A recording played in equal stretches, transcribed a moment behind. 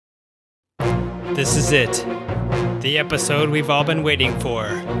This is it. The episode we've all been waiting for.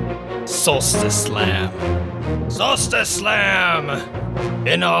 Solstice Slam. Solstice Slam!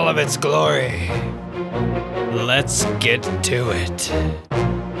 In all of its glory. Let's get to it.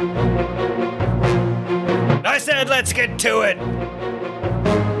 I said let's get to it!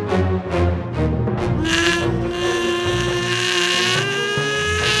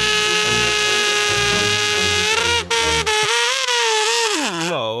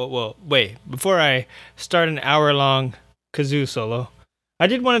 Well, wait. Before I start an hour-long kazoo solo, I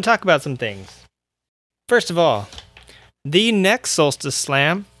did want to talk about some things. First of all, the next Solstice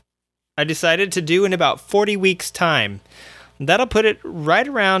Slam, I decided to do in about 40 weeks' time. That'll put it right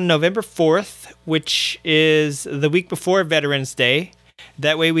around November 4th, which is the week before Veterans Day.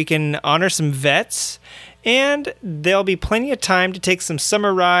 That way we can honor some vets, and there'll be plenty of time to take some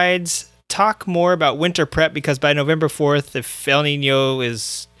summer rides, talk more about winter prep, because by November 4th, if El Nino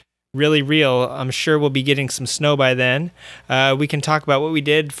is really real, I'm sure we'll be getting some snow by then. We can talk about what we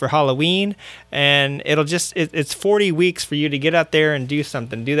did for Halloween, and it's 40 weeks for you to get out there and do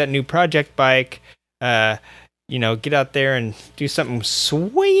something. Do that new project bike, get out there and do something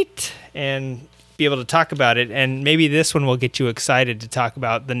sweet and be able to talk about it. And maybe this one will get you excited to talk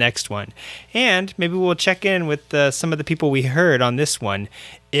about the next one. And maybe we'll check in with some of the people we heard on this one,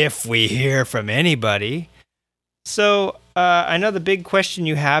 if we hear from anybody. So I know the big question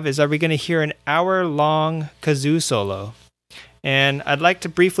you have is, are we going to hear an hour-long kazoo solo? And I'd like to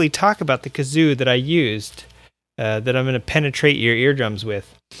briefly talk about the kazoo that I used, that I'm going to penetrate your eardrums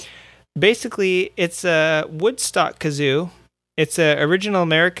with. Basically, it's a Woodstock kazoo. It's an original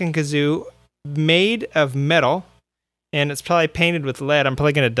American kazoo made of metal, and it's probably painted with lead. I'm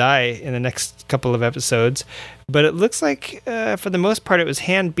probably going to die in the next couple of episodes. But it looks like, for the most part, it was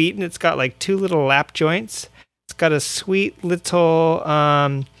hand-beaten. It's got like two little lap joints. It's got a sweet little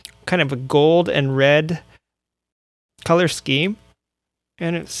kind of a gold and red color scheme.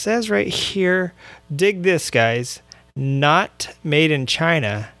 And it says right here, dig this, guys, not made in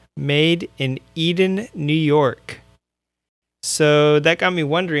China, made in Eden, New York. So that got me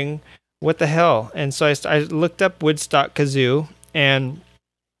wondering, what the hell? And so I looked up Woodstock kazoo, and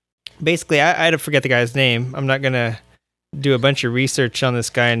basically I had to forget the guy's name. I'm not going to do a bunch of research on this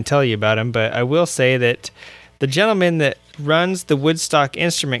guy and tell you about him, but I will say that the gentleman that runs the Woodstock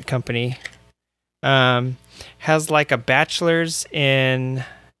Instrument Company has like a bachelor's in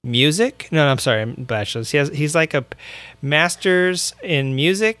music. No, I'm sorry, bachelor's. He's like a master's in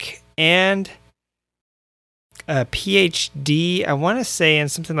music and a PhD, I want to say, in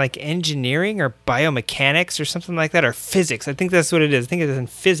something like engineering or biomechanics or something like that, or physics. I think that's what it is. I think it is in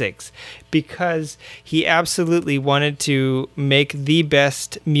physics, because he absolutely wanted to make the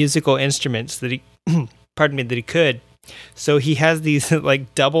best musical instruments that he that he could. So he has these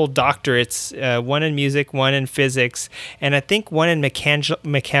like double doctorates, one in music, one in physics, and I think one in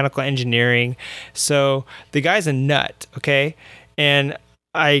mechanical engineering. So the guy's a nut, okay? And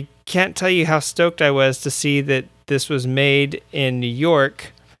I can't tell you how stoked I was to see that this was made in New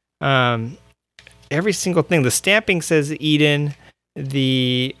York. Every single thing. The stamping says Eden.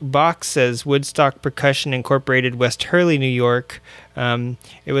 The box says Woodstock Percussion Incorporated, West Hurley, New York.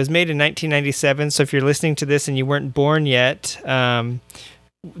 It was made in 1997, so if you're listening to this and you weren't born yet,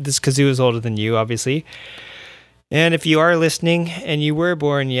 this kazoo is older than you, obviously. And if you are listening and you were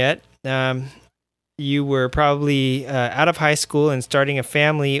born yet, you were probably out of high school and starting a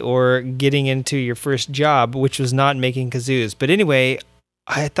family or getting into your first job, which was not making kazoos. But anyway,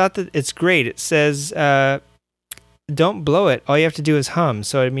 I thought that it's great. It says, don't blow it. All you have to do is hum.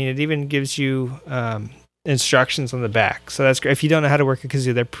 So, I mean, it even gives you instructions on the back. So that's great. If you don't know how to work a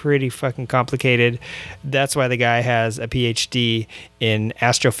kazoo, they're pretty fucking complicated. That's why the guy has a PhD in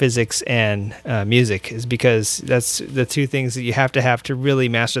astrophysics and music, is because that's the two things that you have to really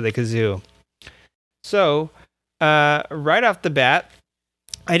master the kazoo. So, right off the bat,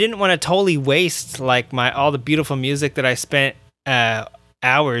 I didn't want to totally waste like all the beautiful music that I spent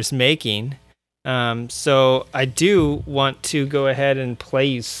hours making. So I do want to go ahead and play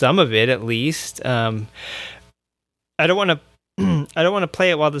you some of it at least. I don't want to play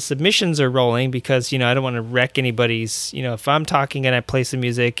it while the submissions are rolling, because, I don't want to wreck anybody's, if I'm talking and I play some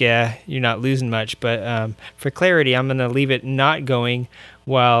music, yeah, you're not losing much. But for clarity, I'm going to leave it not going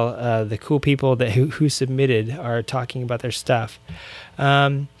while the cool people who submitted are talking about their stuff.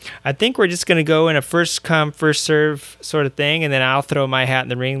 I think we're just going to go in a first come, first serve sort of thing, and then I'll throw my hat in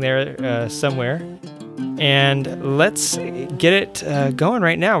the ring there somewhere. And let's get it going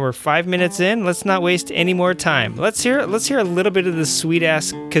right now. We're 5 minutes in. Let's not waste any more time. Let's hear a little bit of the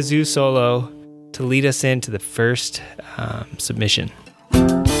sweet-ass kazoo solo to lead us into the first submission.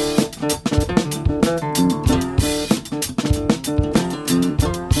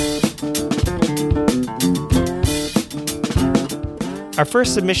 Our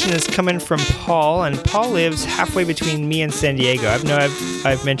first submission is coming from Paul, and Paul lives halfway between me and San Diego.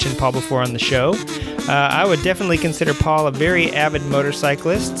 I've mentioned Paul before on the show. I would definitely consider Paul a very avid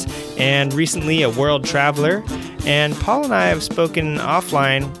motorcyclist and recently a world traveler. And Paul and I have spoken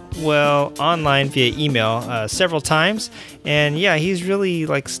online via email several times. And yeah, he's really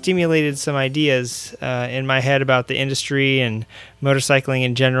stimulated some ideas in my head about the industry and motorcycling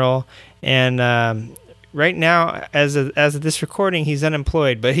in general. And right now, as of this recording, he's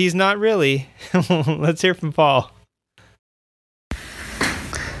unemployed, but he's not really. Let's hear from Paul.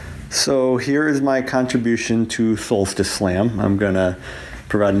 So here is my contribution to Solstice Slam. I'm going to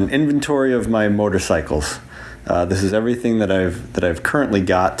provide an inventory of my motorcycles. This is everything that I've currently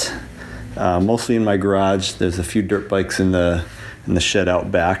got, mostly in my garage. There's a few dirt bikes in the shed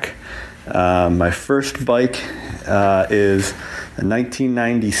out back. My first bike is a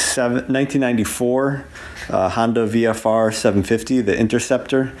 1994 Honda VFR 750, the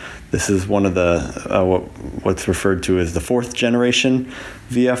Interceptor. This is one of the what's referred to as the fourth generation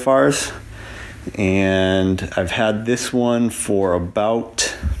VFRs, and I've had this one for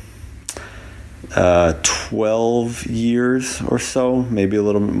about 12 years or so, maybe a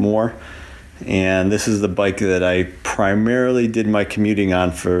little bit more. And this is the bike that I primarily did my commuting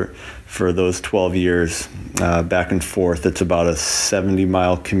on for those 12 years, back and forth. It's about a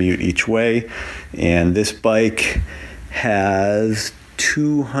 70-mile commute each way. And this bike has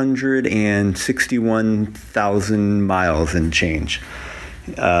 261,000 miles and change.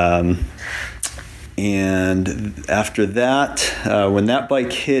 And after that, when that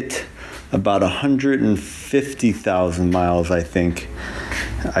bike hit about 150,000 miles, I think,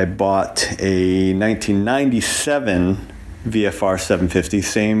 I bought a 1997 VFR 750,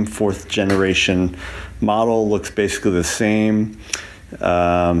 same fourth generation model, looks basically the same,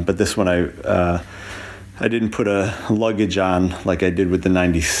 but this one I didn't put a luggage on like I did with the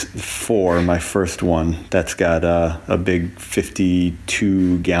 94, my first one. That's got a big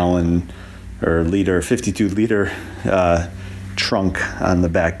 52 liter trunk on the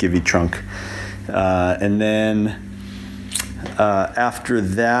back, Givi trunk. And then after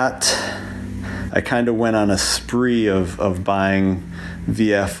that, I kind of went on a spree of buying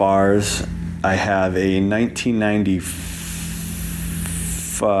VFRs. I have a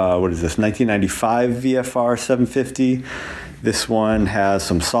 1995 VFR 750. This one has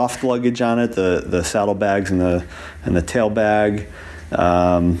some soft luggage on it, the saddlebags and the tail bag.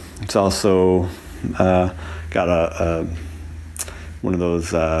 It's also got one of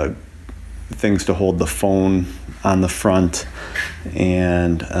those things to hold the phone on the front.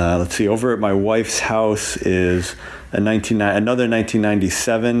 And let's see, over at my wife's house is another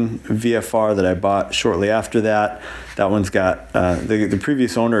 1997 VFR that I bought shortly after that. That one's got the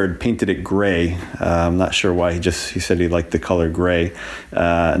previous owner had painted it gray. I'm not sure why. He said he liked the color gray.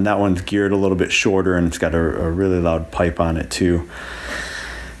 And that one's geared a little bit shorter, and it's got a really loud pipe on it too.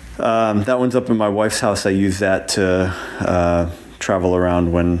 That one's up in my wife's house. I use that to travel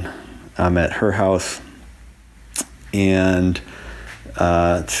around when I'm at her house. And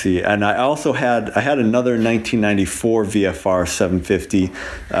let's see, and I also had another 1994 VFR 750.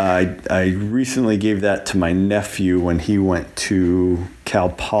 I recently gave that to my nephew when he went to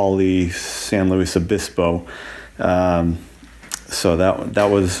Cal Poly San Luis Obispo. So that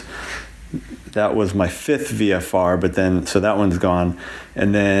was my fifth VFR, but then so that one's gone.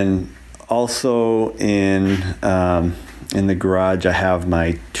 And then also in the garage, I have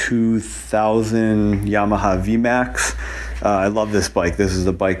my 2000 Yamaha VMAX. I love this bike. This is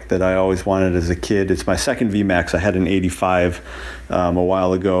the bike that I always wanted as a kid. It's my second VMAX. I had an 85 a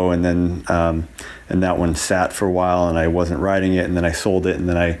while ago, and then and that one sat for a while, and I wasn't riding it, and then I sold it, and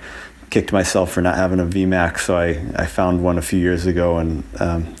then I kicked myself for not having a VMAX, so I found one a few years ago, and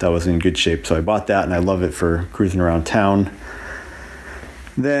that was in good shape. So I bought that, and I love it for cruising around town.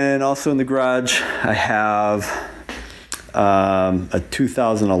 Then also in the garage, I have a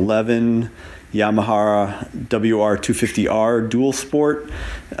 2011 Yamaha WR250R Dual Sport.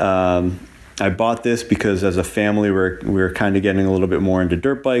 I bought this because as a family we were kind of getting a little bit more into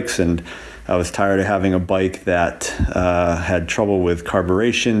dirt bikes, and I was tired of having a bike that had trouble with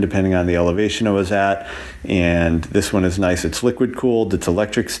carburation depending on the elevation I was at. And this one is nice. It's liquid cooled, it's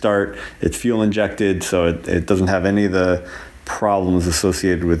electric start, it's fuel injected, so it doesn't have any of the problems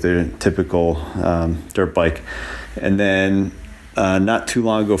associated with the typical dirt bike. And then not too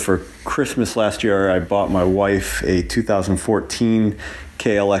long ago for Christmas last year, I bought my wife a 2014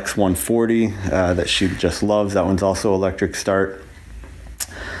 KLX 140 that she just loves. That one's also electric start.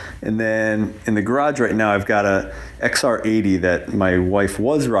 And then in the garage right now, I've got a XR80 that my wife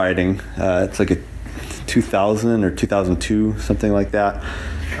was riding. It's like a 2000 or 2002, something like that.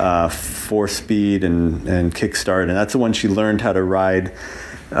 4-speed and kickstart, and that's the one she learned how to ride,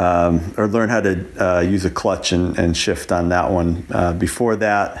 or learn how to use a clutch and shift on that one. Before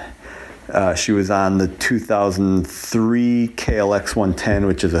that, she was on the 2003 KLX 110,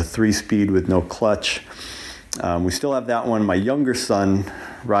 which is a 3-speed with no clutch. We still have that one. My younger son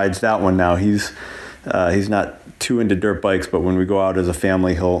rides that one now. He's not too into dirt bikes, but when we go out as a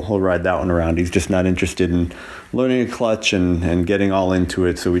family, he'll ride that one around. He's just not interested in learning a clutch and getting all into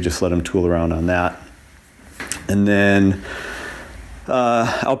it, so we just let him tool around on that. And then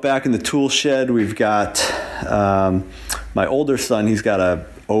out back in the tool shed, we've got my older son. He's got a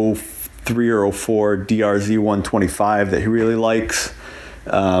 03 or 04 DRZ 125 that he really likes.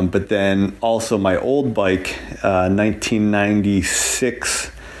 But then also my old bike,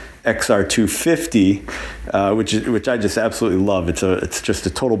 1996 XR250, which I just absolutely love. It's just a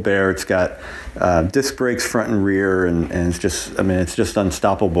total bear. It's got disc brakes front and rear, and it's just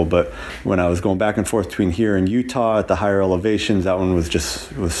unstoppable. But when I was going back and forth between here and Utah at the higher elevations, that one was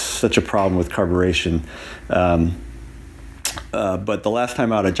such a problem with carburation. But the last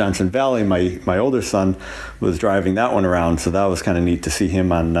time out at Johnson Valley, my older son was driving that one around, so that was kind of neat to see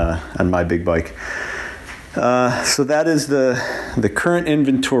him on my big bike. So that is the current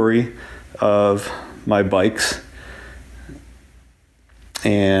inventory of my bikes,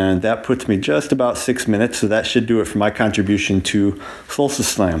 and that puts me just about 6 minutes, so that should do it for my contribution to Solstice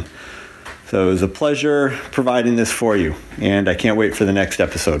Slam. So it was a pleasure providing this for you, and I can't wait for the next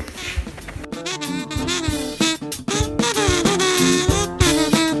episode.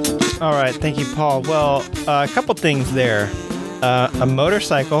 All right, thank you, Paul. Well, a couple things there. A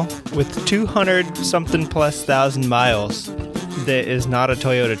motorcycle with 200-something plus thousand miles that is not a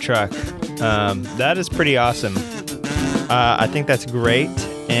Toyota truck. That is pretty awesome. I think that's great,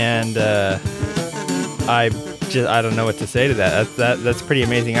 and I don't know what to say to that. That's pretty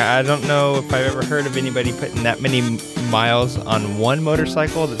amazing. I don't know if I've ever heard of anybody putting that many miles on one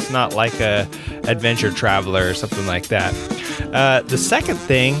motorcycle that's not like a adventure traveler or something like that. The second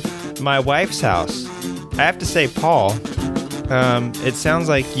thing, my wife's house. I have to say, Paul, it sounds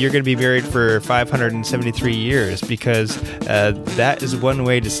like you're going to be married for 573 years, because that is one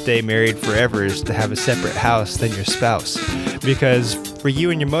way to stay married forever, is to have a separate house than your spouse. Because for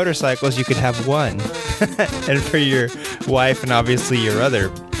you and your motorcycles, you could have one. And for your wife and obviously your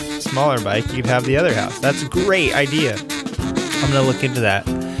other smaller bike, you could have the other house. That's a great idea. I'm going to look into that.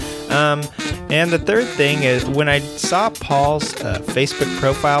 And the third thing is, when I saw Paul's Facebook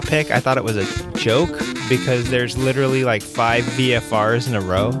profile pic, I thought it was a joke, because there's literally like 5 VFRs in a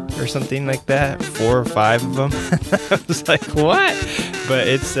row or something like that, 4 or 5 of them. I was like, what? But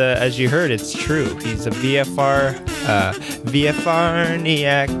it's, as you heard, it's true. He's a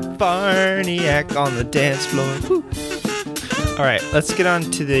VFR-niac on the dance floor. Woo. All right, let's get on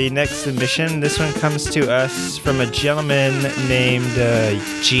to the next submission. This one comes to us from a gentleman named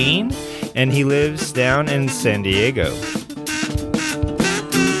Gene, and he lives down in San Diego.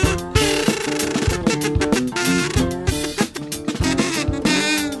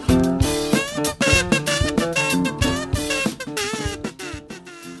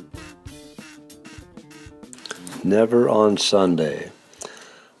 Never on Sunday.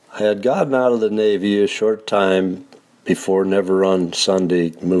 I had gotten out of the Navy a short time before Never on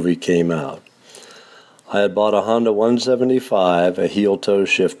Sunday movie came out. I had bought a Honda 175, a heel-toe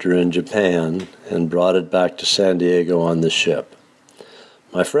shifter in Japan, and brought it back to San Diego on the ship.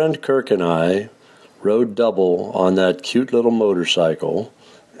 My friend Kirk and I rode double on that cute little motorcycle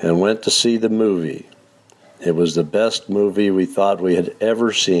and went to see the movie. It was the best movie we thought we had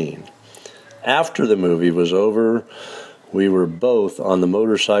ever seen. After the movie was over, we were both on the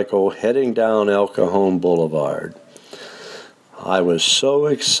motorcycle heading down El Cajon Boulevard. I was so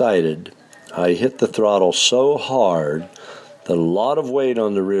excited. I hit the throttle so hard that a lot of weight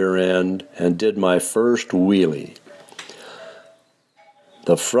on the rear end and did my first wheelie.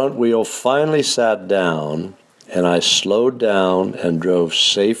 The front wheel finally sat down, and I slowed down and drove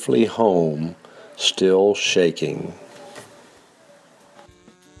safely home, still shaking.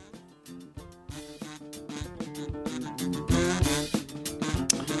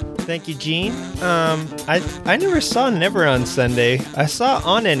 Thank you, Gene. I never saw Never on Sunday. I saw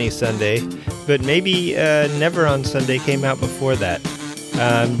On Any Sunday, but maybe Never on Sunday came out before that.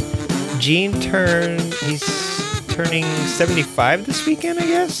 Gene he's turning 75 this weekend, I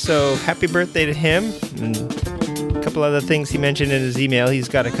guess. So happy birthday to him. And a couple other things he mentioned in his email. He's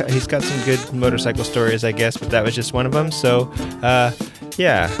got some good motorcycle stories, I guess, but that was just one of them. So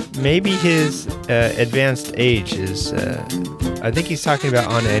yeah, maybe his advanced age is. I think he's talking about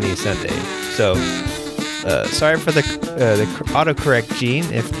On Any Sunday. So sorry for the autocorrect, Gene.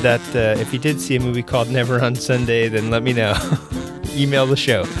 If you did see a movie called Never on Sunday, then let me know. Email the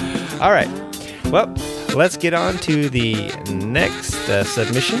show. All right. Well, let's get on to the next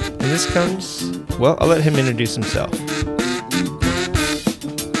submission. And this comes, well, I'll let him introduce himself.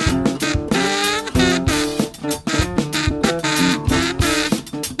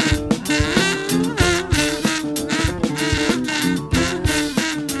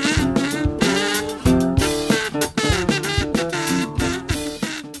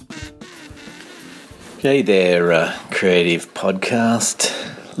 Hey there, creative podcast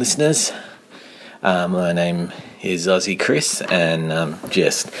listeners. My name is Aussie Chris, and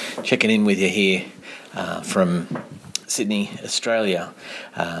just checking in with you here from Sydney, Australia,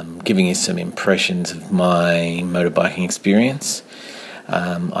 giving you some impressions of my motorbiking experience.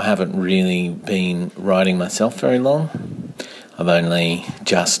 I haven't really been riding myself very long. I've only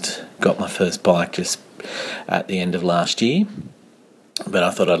just got my first bike just at the end of last year. But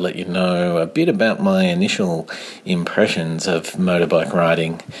I thought I'd let you know a bit about my initial impressions of motorbike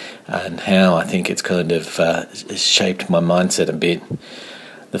riding and how I think it's kind of shaped my mindset a bit.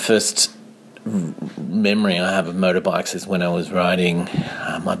 The first memory I have of motorbikes is when I was riding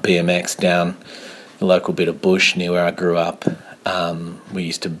my BMX down the local bit of bush near where I grew up. We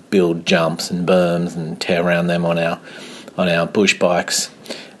used to build jumps and berms and tear around them on our bush bikes.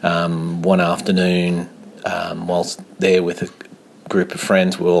 One afternoon, whilst there with a group of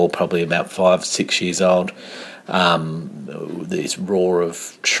friends, we were all probably about 5-6 years old, this roar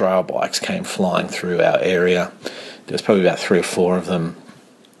of trail bikes came flying through our area. There was probably about 3 or 4 of them,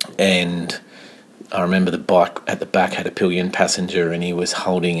 and I remember the bike at the back had a pillion passenger, and he was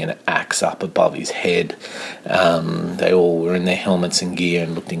holding an axe up above his head. They all were in their helmets and gear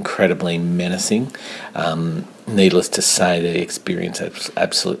and looked incredibly menacing. Needless to say, the experience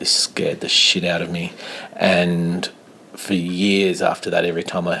absolutely scared the shit out of me, and for years after that, every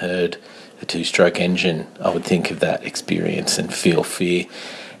time I heard a 2-stroke engine, I would think of that experience and feel fear.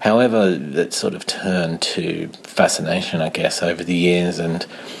 However, that sort of turned to fascination, I guess, over the years, and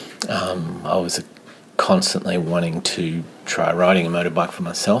I was constantly wanting to try riding a motorbike for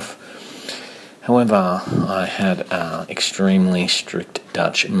myself. However, I had an extremely strict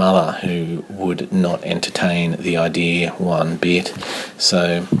Dutch mother who would not entertain the idea one bit,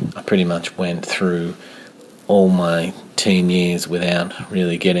 so I pretty much went through all my teen years without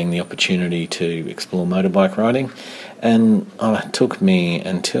really getting the opportunity to explore motorbike riding, and it took me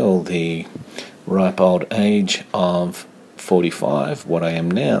until the ripe old age of 45, what I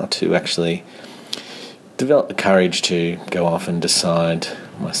am now, to actually develop the courage to go off and decide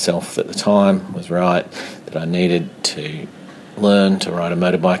myself that the time was right, that I needed to learn to ride a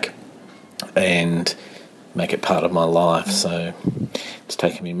motorbike and make it part of my life. So it's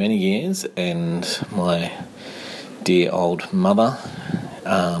taken me many years, and my dear old mother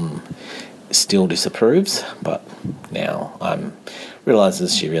still disapproves, but now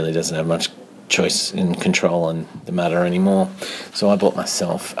realises she really doesn't have much choice in control on the matter anymore. So I bought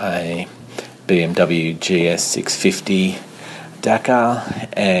myself a BMW GS 650 Dakar,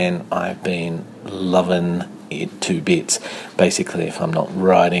 and I've been loving it to bits. Basically, if I'm not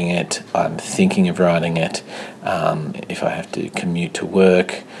riding it, I'm thinking of riding it. If I have to commute to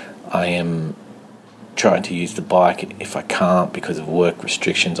work, I am trying to use the bike. If I can't because of work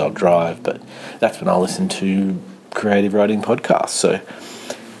restrictions, I'll drive, but that's when I'll listen to creative riding podcasts. So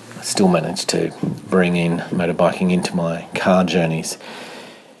I still manage to bring in motorbiking into my car journeys.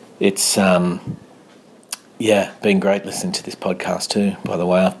 It's been great listening to this podcast too. By the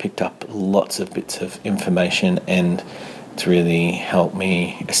way, I've picked up lots of bits of information, and it's really helped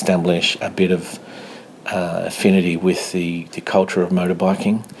me establish a bit of affinity with the culture of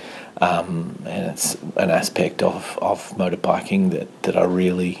motorbiking. And it's an aspect of motorbiking that I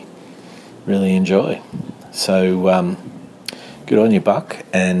really, really enjoy. So good on you, Buck,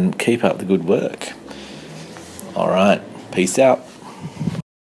 and keep up the good work. All right, peace out.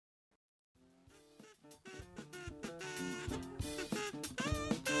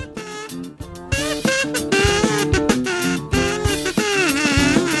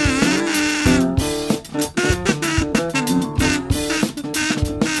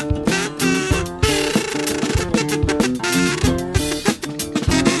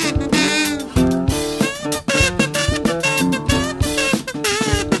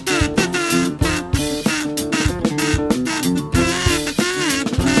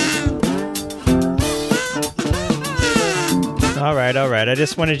 All right. I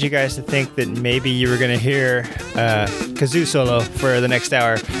just wanted you guys to think that maybe you were going to hear kazoo solo for the next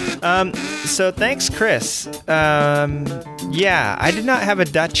hour. So thanks, Chris. Yeah, I did not have a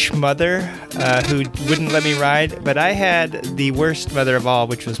Dutch mother who wouldn't let me ride, but I had the worst mother of all,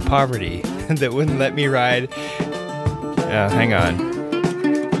 which was poverty, that wouldn't let me ride. Hang on.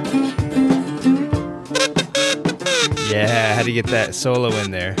 Yeah, I had to get that solo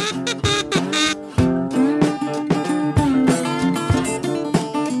in there.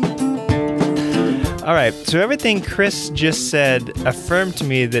 All right, so everything Chris just said affirmed to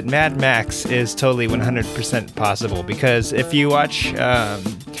me that Mad Max is totally 100% possible, because if you watch,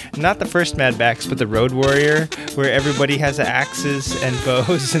 not the first Mad Max, but the Road Warrior, where everybody has axes and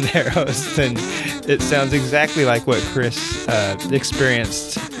bows and arrows, then it sounds exactly like what Chris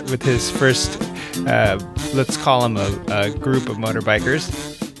experienced with his first, let's call him a group of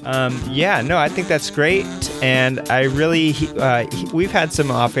motorbikers. I think that's great, and I really we've had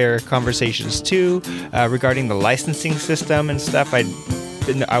some off-air conversations too regarding the licensing system and stuff.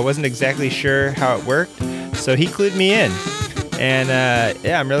 I wasn't exactly sure how it worked, so he clued me in, and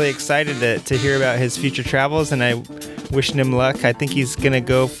I'm really excited to hear about his future travels, and I wishing him luck. I think he's gonna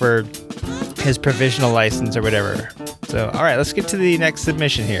go for his provisional license or whatever. So, all right, let's get to the next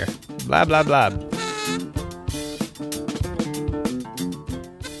submission here. Blah blah blah.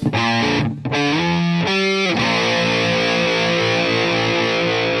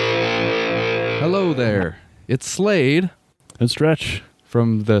 Hello there. It's Slade. And Stretch.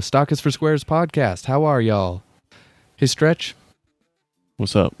 From the Stock is for Squares podcast. How are y'all? Hey, Stretch.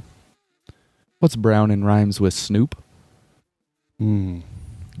 What's up? What's brown and rhymes with Snoop?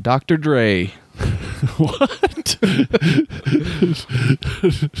 Dr. Dre. What?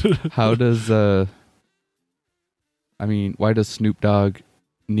 How does, why does Snoop Dogg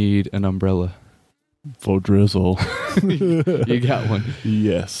need an umbrella? For drizzle. You got one.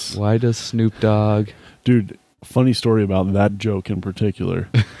 Yes. Why does Snoop Dogg... Dude, funny story about that joke in particular.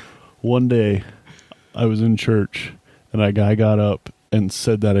 One day, I was in church, and a guy got up and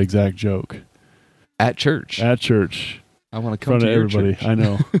said that exact joke. At church? At church. I want to come to your everybody. church. I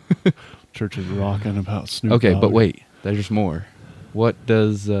know. Church is rocking about Snoop Okay, Dogg. but wait. There's more. What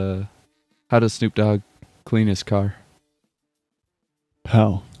does... how does Snoop Dogg clean his car?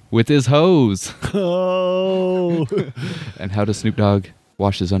 How? With his hose. Oh. And how does Snoop Dogg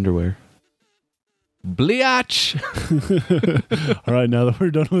wash his underwear? Bleach. All right, now that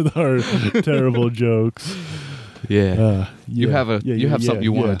we're done with our terrible jokes. Yeah. You have something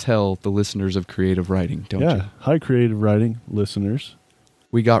you want to to tell the listeners of creative writing, don't you? Hi, creative writing listeners.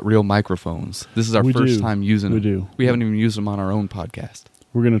 We got real microphones. This is our first time using them. We do. We haven't even used them on our own podcast.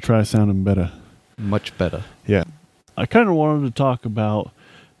 We're going to try sounding better. Much better. Yeah. I kind of wanted to talk about,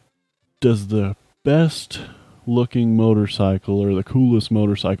 does the best looking motorcycle or the coolest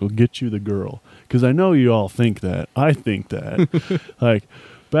motorcycle get you the girl? Because I know you all think that. I think that. Like,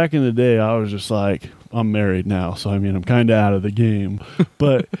 back in the day, I was just like, I'm married now, so I'm kind of out of the game.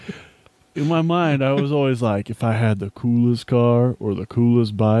 But in my mind, I was always like, if I had the coolest car or the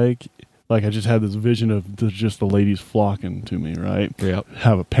coolest bike, like I just had this vision of just the ladies flocking to me, right? Yep.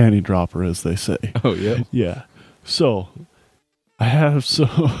 Have a panty dropper, as they say. Oh, yeah. Yeah. So I had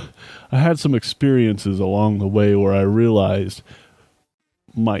some experiences along the way where I realized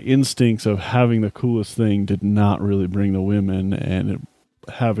my instincts of having the coolest thing did not really bring the women, and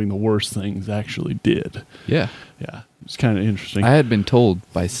having the worst things actually did. Yeah. Yeah. It's kind of interesting. I had been told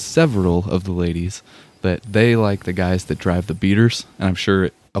by several of the ladies that they like the guys that drive the beaters, and I'm sure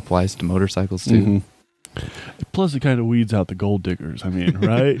it applies to motorcycles too. Mm-hmm. Plus, it kind of weeds out the gold diggers.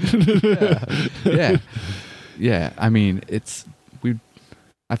 Right? Yeah. Yeah.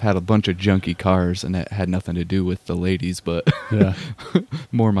 I've had a bunch of junky cars, and that had nothing to do with the ladies, but yeah,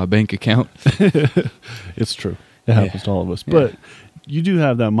 more my bank account. It's true. It happens to all of us. Yeah. But you do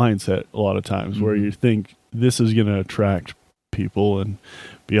have that mindset a lot of times where you think this is going to attract people and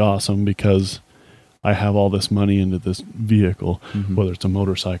be awesome because I have all this money into this vehicle, whether it's a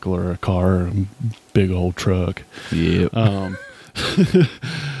motorcycle or a car or a big old truck. Yeah.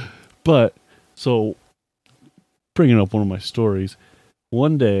 But so bringing up one of my stories,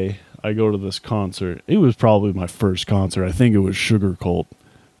 one day I go to this concert. It was probably my first concert. I think it was Sugar Cult.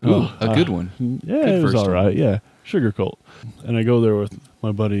 Oh, a good one. Yeah, good it was all right. one. Yeah, Sugar Cult. And I go there with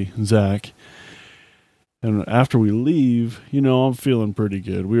my buddy Zach. And after we leave, I'm feeling pretty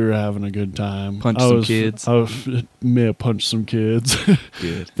good. We were having a good time. Punch some kids. I may have punched some kids.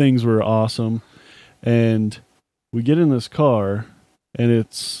 Good. Things were awesome. And we get in this car, and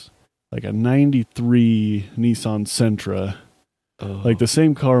it's like a 93 Nissan Sentra. Oh. Like the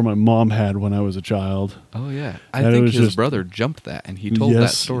same car my mom had when I was a child. Oh, yeah. I And think was his just- brother jumped that, and he told that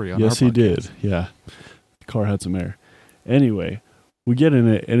story on our podcast. Yes, he did. Yeah. The car had some air. Anyway, we get in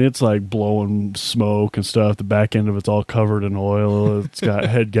it, and it's like blowing smoke and stuff. The back end of it's all covered in oil. It's got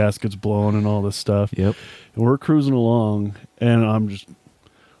head gaskets blowing and all this stuff. Yep. And we're cruising along, and I'm just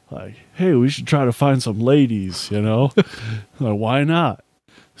like, hey, we should try to find some ladies, you know? Like, why not?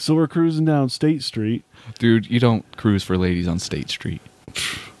 So we're cruising down State Street. Dude, you don't cruise for ladies on State Street.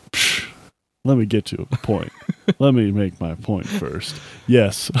 Let me get to a point. Let me make my point first.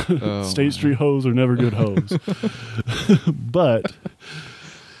 Yes, State Street hoes are never good hoes. But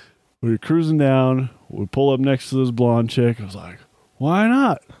we were cruising down. We pull up next to this blonde chick. I was like, why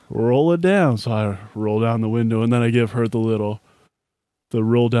not? Roll it down. So I roll down the window, and then I give her the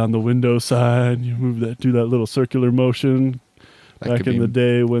roll down the window sign. You move that, do that little circular motion. Back in the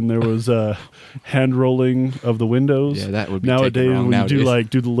day when there was hand rolling of the windows. Yeah, that would be nowadays wrong when nowadays. you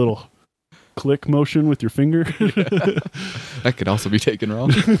do the little click motion with your finger. That could also be taken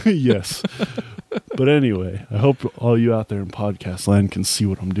wrong. Yes. But anyway, I hope all you out there in podcast land can see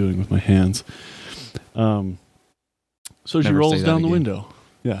what I'm doing with my hands. So she Never rolls say that down the again. window.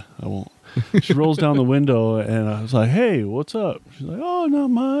 Yeah, I won't. She rolls down the window, and I was like, hey, what's up? She's like, oh, not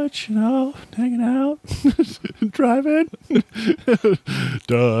much, hanging out, driving.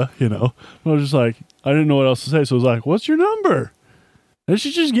 Duh, I was just like, I didn't know what else to say, so I was like, what's your number? And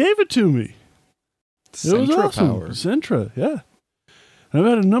she just gave it to me. It was awesome. power. Sentra, yeah. And I've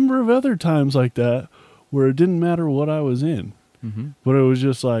had a number of other times like that where it didn't matter what I was in. Mm-hmm. But it was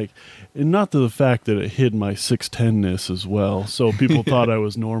just like, and not to the fact that it hid my 6'10"ness as well. So people thought I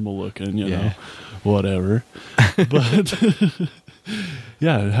was normal looking, whatever. But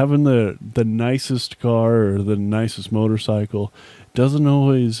yeah, having the nicest car or the nicest motorcycle doesn't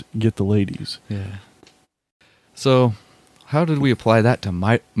always get the ladies. Yeah. So, how did we apply that to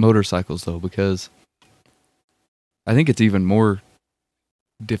my motorcycles, though? Because I think it's even more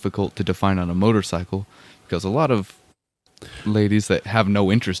difficult to define on a motorcycle, because a lot of ladies that have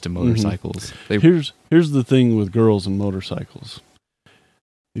no interest in motorcycles. Here's the thing with girls and motorcycles.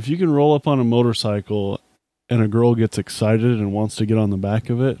 If you can roll up on a motorcycle and a girl gets excited and wants to get on the back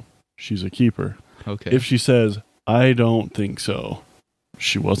of it, she's a keeper. Okay. If she says, I don't think so,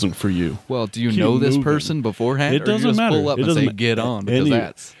 she wasn't for you. Well, do you Keep know this moving. person beforehand? It or you doesn't just matter. pull up It and doesn't say, ma- get on, because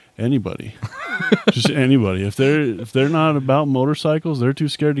that's... Anybody. Just anybody. If they're not about motorcycles, they're too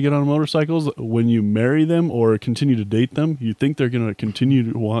scared to get on motorcycles. When you marry them or continue to date them, you think they're going to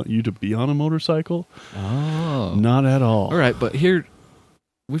continue to want you to be on a motorcycle? Oh. Not at all. All right, but here,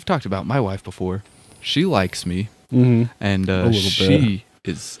 we've talked about my wife before. She likes me, Mm-hmm. and little she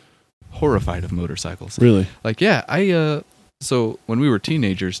is horrified of motorcycles. Really? Like, yeah, so when we were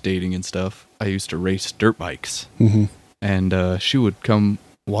teenagers dating and stuff, I used to race dirt bikes. Mm-hmm. And she would come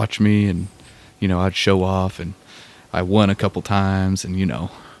watch me, and, I'd show off, and I won a couple times, and,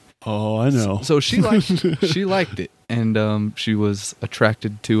 Oh, I know. So she liked it, and she was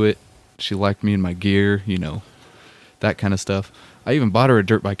attracted to it. She liked me and my gear, that kind of stuff. I even bought her a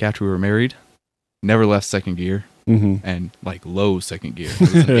dirt bike after we were married. Never left second gear, and like low second gear. It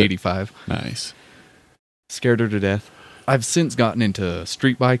was an 85. Nice. Scared her to death. I've since gotten into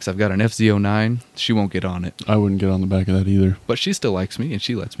street bikes. I've got an FZ09. She won't get on it, I wouldn't get on the back of that either. but she still likes me, and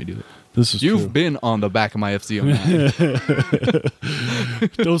she lets me do it. This is You've true. been on the back of my FZ09.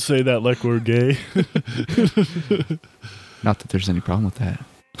 Don't say that like we're gay. Not that there's any problem with that.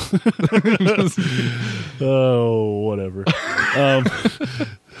 Oh, whatever.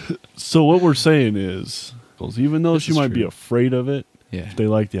 So what we're saying is, even though This she is might be true. afraid of it, Yeah. if they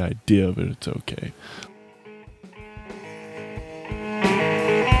like the idea of it, it's okay.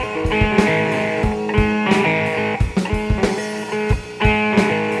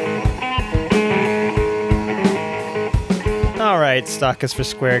 All right, Stock is for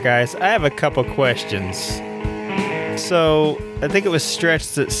Square guys. I have a couple questions. So I think it was Stretch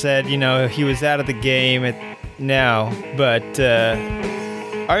that said, he was out of the game now, but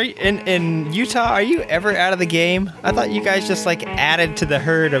are you, in Utah? Are you ever out of the game? I thought you guys just added to the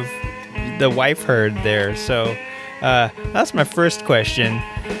herd of the wife herd there. So that's my first question.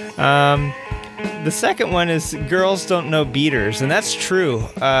 The second one is girls don't know beaters, and that's true.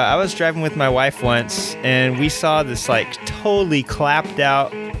 I was driving with my wife once, and we saw this totally clapped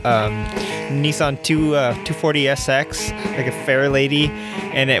out Nissan 240 SX, like a fair lady,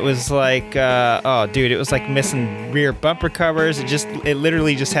 and it was it was missing rear bumper covers. It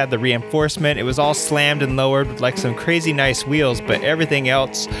literally just had the reinforcement. It was all slammed and lowered with some crazy nice wheels, but everything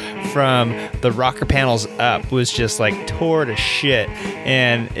else from the rocker panels up was just tore to shit.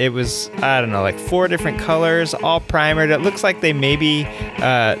 And it was, I don't know, 4 different colors, all primered. It looks like they maybe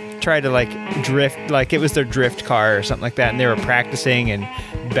tried to drift, it was their drift car or something like that, and they were practicing, and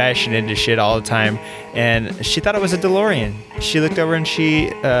bashing into shit all the time, and she thought it was a DeLorean. She looked over and she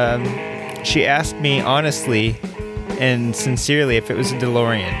asked me honestly and sincerely if it was a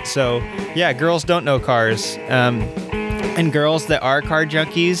DeLorean. So yeah, girls don't know cars. And girls that are car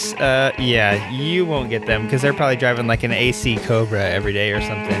junkies, yeah, you won't get them because they're probably driving like an AC Cobra every day or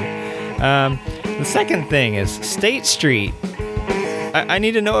something. The second thing is State Street. I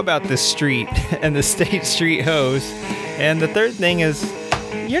need to know about this street and the State Street hose. And the third thing is,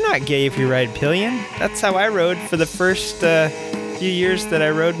 you're not gay if you ride pillion. That's how I rode for the first few years that I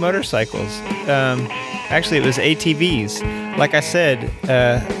rode motorcycles. Actually, it was ATVs. Like I said,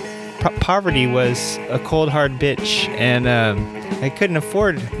 poverty was a cold hard bitch, and I couldn't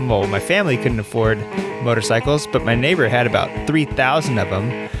afford, well, my family couldn't afford motorcycles, but my neighbor had about 3,000 of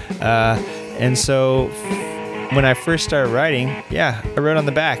them, and so when I first started riding, yeah, I rode on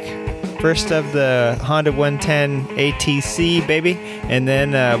the back. First of the Honda 110 ATC, baby, and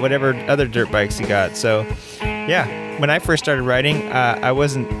then whatever other dirt bikes you got. So yeah, when I first started riding, I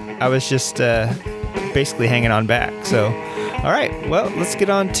was just basically hanging on back. So all right, well, let's get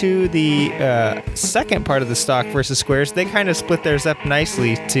on to the second part of the stock versus squares. They kind of split theirs up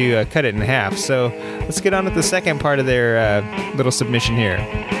nicely to cut it in half. So let's get on with the second part of their little submission here.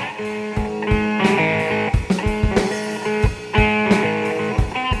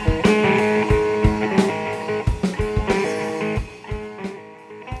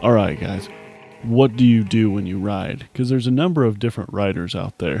 All right, guys. What do you do when you ride? Because there's a number of different riders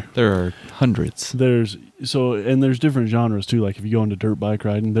out there. There are hundreds. There's different genres too. Like if you go into dirt bike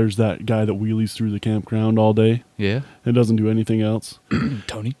riding, there's that guy that wheelies through the campground all day Yeah. and doesn't do anything else.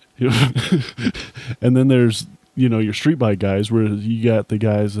 Tony. And then there's, your street bike guys where you got the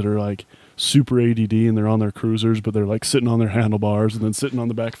guys that are like super ADD and they're on their cruisers, but they're like sitting on their handlebars and then sitting on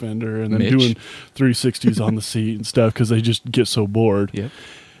the back fender and then Mitch. doing 360s on the seat and stuff because they just get so bored. Yep.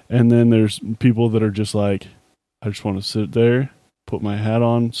 And then there's people that are just like, I just want to sit there, put my hat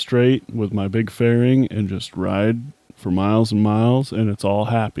on straight with my big fairing and just ride for miles and miles, and it's all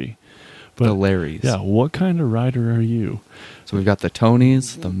happy. But The Larrys. yeah, what kind of rider are you? So we've got the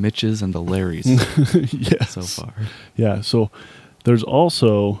Tonys, the Mitches, and the Larrys Yes. so far. Yeah, so there's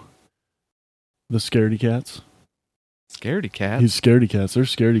also the scaredy cats. Scaredy cats. He's scaredy cats.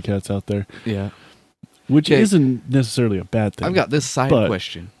 There's scaredy cats out there, Yeah. which Okay. isn't necessarily a bad thing. I've got this side But-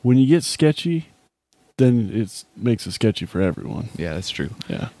 question. When you get sketchy, then it makes it sketchy for everyone. Yeah, that's true.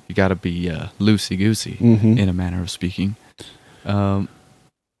 Yeah. You got to be loosey-goosey, Mm-hmm. in a manner of speaking.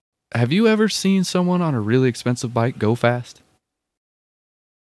 Have you ever seen someone on a really expensive bike go fast?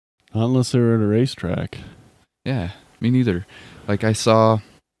 Not unless they're at a racetrack. Yeah, me neither. Like I've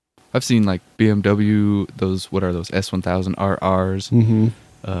seen like BMW, what are those, S1000 RRs,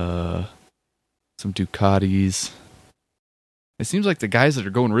 Mm-hmm. some Ducatis. It seems like the guys that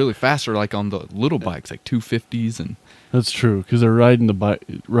are going really fast are like on the little bikes, like 250s, and That's true, because they're riding the bike,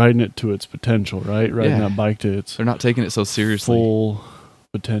 riding it to its potential, right? Riding Yeah. that bike to its they're not taking it so seriously. full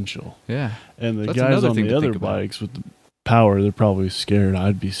potential. Yeah, And the That's guys another on thing the to other think about. bikes with the power, they're probably scared.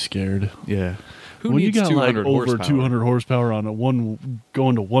 I'd be scared. yeah. Who when you needs got like 200 over horsepower? 200 horsepower on a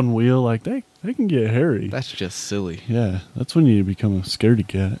going to one wheel, like they can get hairy. That's just silly. Yeah, that's when you become a scaredy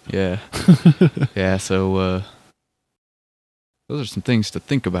cat. Yeah. Yeah, so those are some things to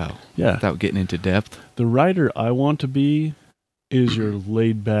think about Yeah, without getting into depth. the rider I want to be is your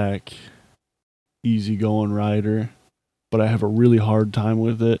laid back, easygoing rider, but I have a really hard time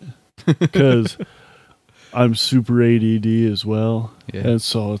with it because I'm super ADD as well. Yeah. And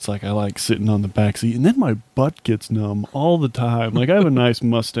so it's like I like sitting on the back seat, and then my butt gets numb all the time. Like I have a nice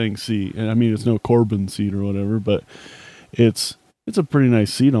Mustang seat, and I mean it's no Corbin seat or whatever, but it's a pretty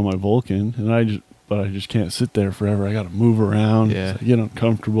nice seat on my Vulcan, and I just can't sit there forever. I got to move around, Yeah. get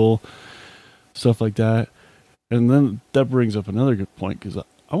uncomfortable, stuff like that. And then that brings up another good point because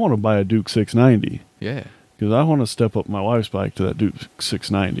I want to buy a Duke 690 Yeah. because I want to step up my wife's bike to that Duke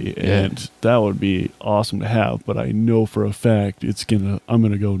 690, and that would be awesome to have. But I know for a fact I'm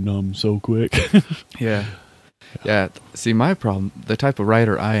gonna go numb so quick. Yeah. Yeah. See, my problem, the type of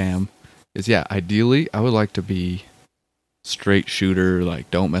rider I am, is ideally I would like to be straight shooter, like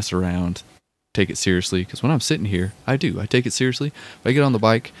don't mess around, take it seriously. Because when I'm sitting here, I take it seriously. If I get on the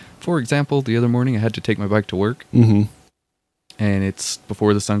bike, for example, the other morning I had to take my bike to work, Mm-hmm. and it's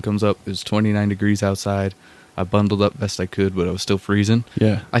before the sun comes up. It was 29 degrees outside. I bundled up best I could, but I was still freezing.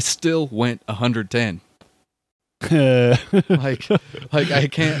 Yeah. I still went 110. like I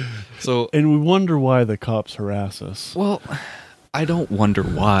can't. So And we wonder why the cops harass us. well, I don't wonder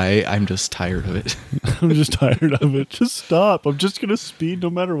why. I'm just tired of it. I'm just tired of it. Just stop. I'm just gonna speed no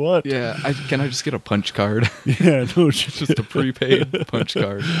matter what. Yeah, can I just get a punch card? Yeah, no, Just a prepaid punch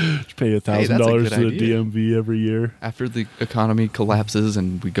card. just pay $1,000 Hey, to that's a the good idea. DMV every year. After the economy collapses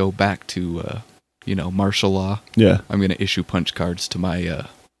and we go back to, martial law, Yeah, I'm going to issue punch cards to my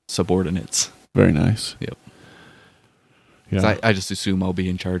subordinates. very nice. Yep. 'Cause Yeah. I just assume I'll be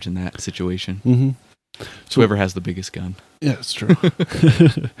in charge in that situation. Mm-hmm. So whoever has the biggest gun. Yeah, it's true.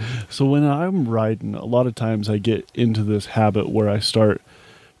 So when I'm riding, a lot of times I get into this habit where I start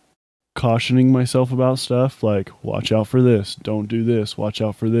cautioning myself about stuff like, watch out for this, don't do this, watch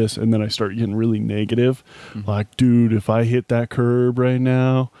out for this. And then I start getting really negative. Mhm. Like, dude, if I hit that curb right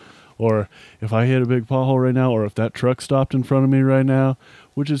now, or if I hit a big pothole right now, or if that truck stopped in front of me right now,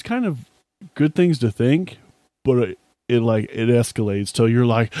 which is kind of good things to think, but it escalates till you're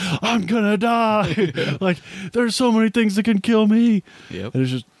like, I'm gonna die. Like, there's so many things that can kill me. Yep.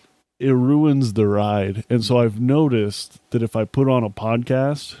 And it ruins the ride. And so I've noticed that if I put on a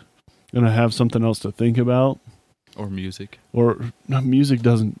podcast and I have something else to think about, Or music. or music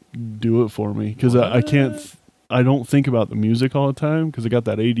doesn't do it for me, because I can't. I don't think about the music all the time because I got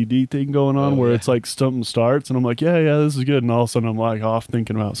that ADD thing going on where it's like something starts and I'm like, yeah, this is good. And all of a sudden I'm like off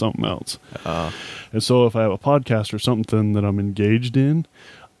thinking about something else. And so if I have a podcast or something that I'm engaged in,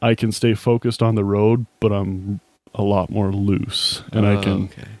 I can stay focused on the road, but I'm a lot more loose and I can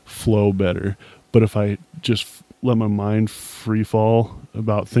flow better. But if I just let my mind free fall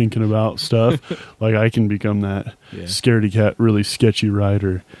about thinking about stuff, like I can become that scaredy cat, really sketchy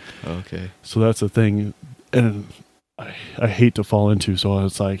rider. Okay. So that's the thing. And I hate to fall into, so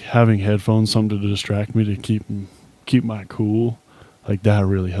it's like having headphones, something to distract me to keep my cool, like that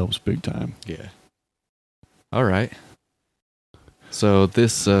really helps big time. Yeah. All right. So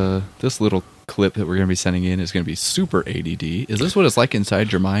this little clip that we're going to be sending in is going to be super ADD. Is this what it's like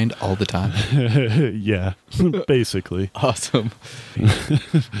inside your mind all the time? Yeah, basically. Awesome.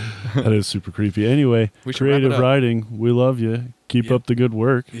 That is super creepy. Anyway, We should wrap it creative up. writing, we love you. Keep up the good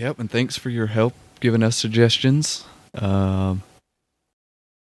work. Yep, and thanks for your help giving us suggestions. If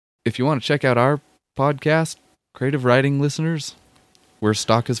you want to check out our podcast, Creative Writing listeners, we're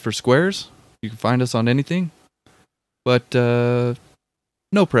Stock is for Squares. You can find us on anything. But no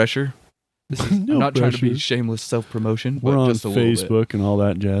pressure. This is No not trying to be pressure. shameless self-promotion, We're but on just a little bit. Facebook and all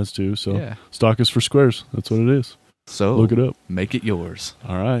that jazz too. So Yeah. Stock is for Squares. That's what it is. So Look it up. make it yours.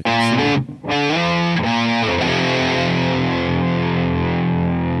 All right.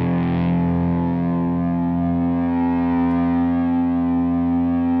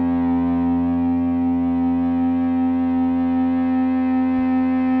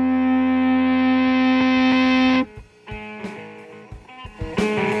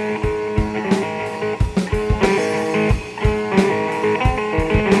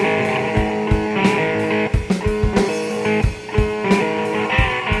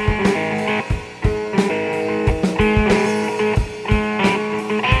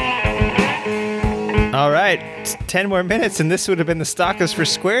 All right, 10 more minutes, and this would have been the Stock is for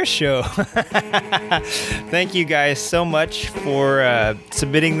Square show. Thank you guys so much for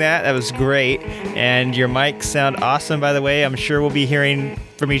submitting that. That was great. And your mics sound awesome, by the way. I'm sure we'll be hearing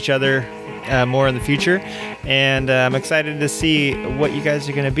from each other more in the future. And I'm excited to see what you guys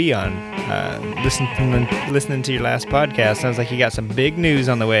are going to be on. Listening to your last podcast, sounds like you got some big news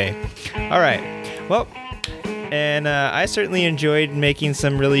on the way. All right. Well, and I certainly enjoyed making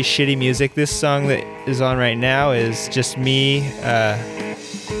some really shitty music. This song that is on right now is just me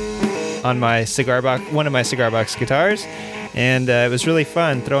on my cigar box, one of my cigar box guitars, and it was really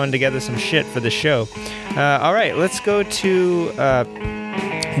fun throwing together some shit for the show. All right, let's go to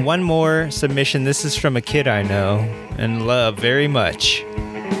one more submission. This is from a kid I know and love very much.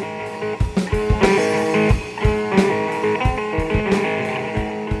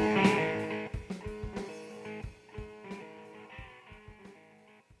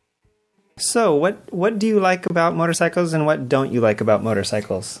 So, what do you like about motorcycles and what don't you like about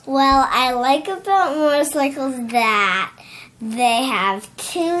motorcycles? Well, I like about motorcycles that they have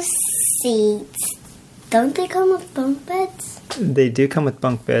 2 seats. Don't they come with bunk beds? They do come with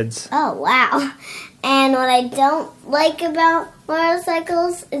bunk beds. Oh, wow. And what I don't like about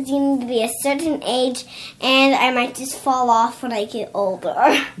motorcycles is you need to be a certain age, and I might just fall off when I get older.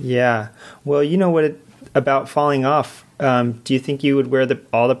 Yeah. Well, you know what about falling off. Do you think you would wear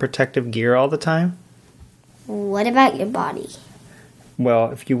all the protective gear all the time? What about your body?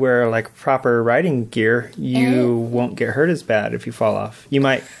 Well, if you wear like proper riding gear, you won't get hurt as bad if you fall off. You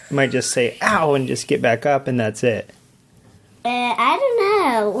might just say "ow" and just get back up, and that's it. I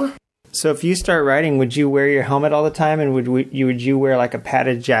don't know. So if you start riding, would you wear your helmet all the time, and would you wear like a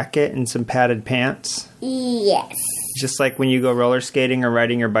padded jacket and some padded pants? Yes. Just like when you go roller skating or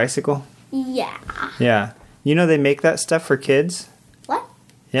riding your bicycle? Yeah. Yeah. You know they make that stuff for kids? What?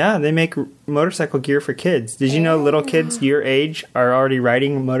 Yeah, they make motorcycle gear for kids. Did you know little kids your age are already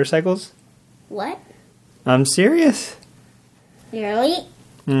riding motorcycles? What? I'm serious. Really?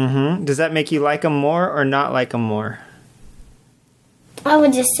 Mm-hmm. Does that make you like them more or not like them more? I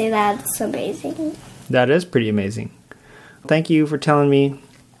would just say that's amazing. That is pretty amazing. Thank you for telling me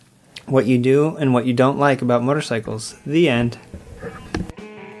what you do and what you don't like about motorcycles. The end.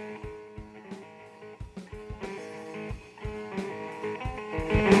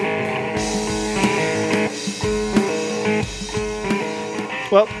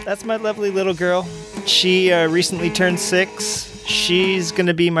 Well, that's my lovely little girl. She recently turned 6. She's going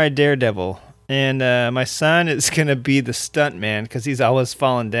to be my daredevil. And my son is going to be the stunt man because he's always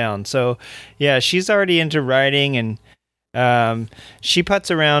falling down. So, yeah, she's already into riding, and she putts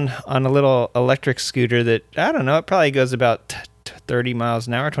around on a little electric scooter that, I don't know, it probably goes about 30 miles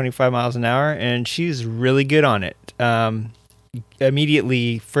an hour, 25 miles an hour, and she's really good on it.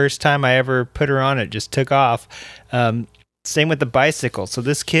 Immediately, first time I ever put her on it, just took off. Same with the bicycle. So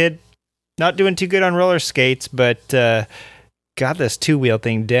this kid, not doing too good on roller skates, but got this 2-wheel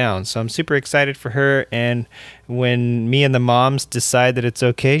thing down. So I'm super excited for her. And when me and the moms decide that it's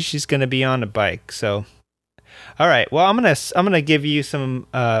okay, she's going to be on a bike. So, all right. Well, I'm gonna give you some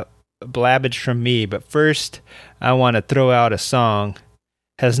blabbage from me. But first, I want to throw out a song.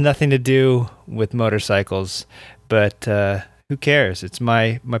 Has nothing to do with motorcycles, but who cares? It's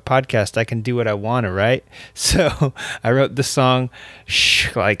my podcast. I can do what I want to, right? So I wrote the song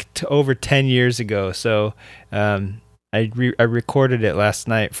over 10 years ago. So I recorded it last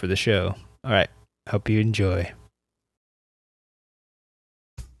night for the show. All right. Hope you enjoy.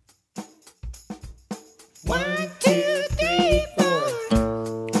 1, 2, 3, 4.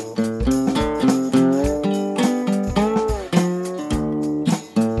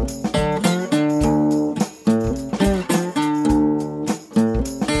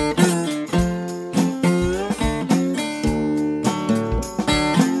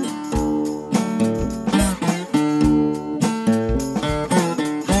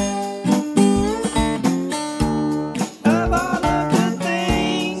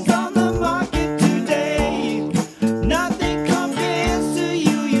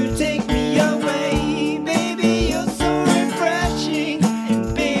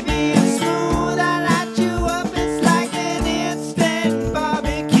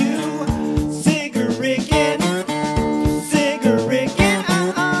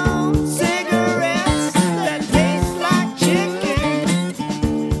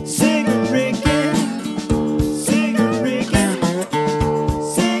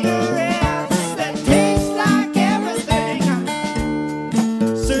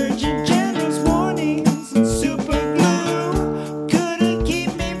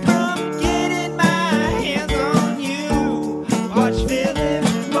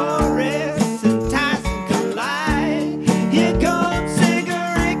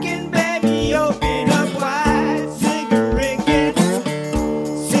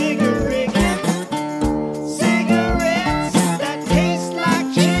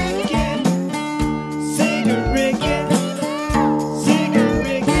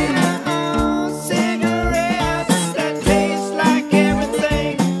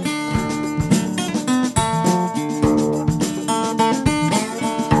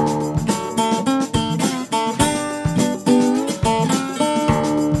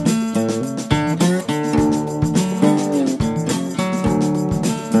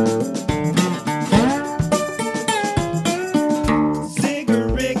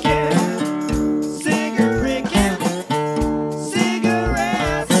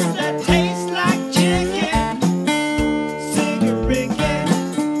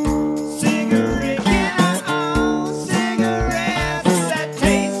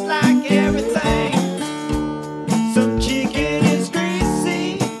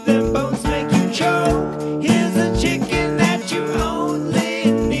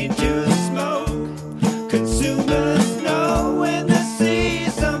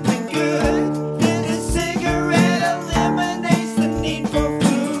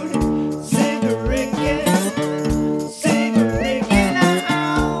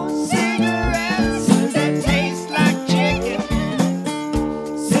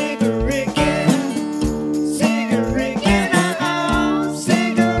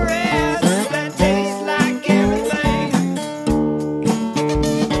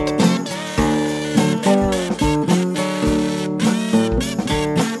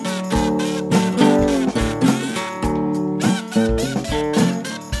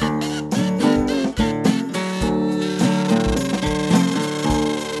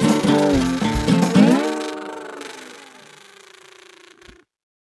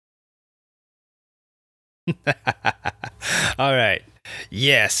 All right.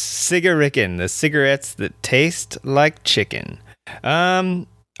 Yes, Cigarrican, the cigarettes that taste like chicken. All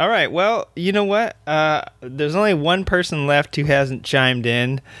right. Well, you know what? There's only one person left who hasn't chimed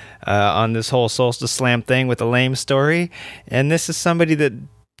in on this whole Solstice Slam thing with a lame story, and this is somebody that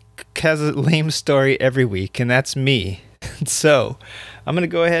has a lame story every week, and that's me. So, I'm going to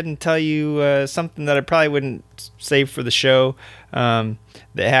go ahead and tell you something that I probably wouldn't save for the show that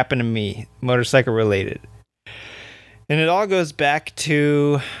happened to me, motorcycle related. And it all goes back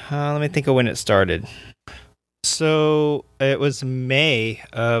to, let me think of when it started. So it was May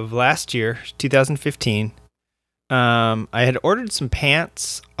of last year, 2015. I had ordered some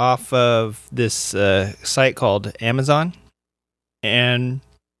pants off of this site called Amazon. And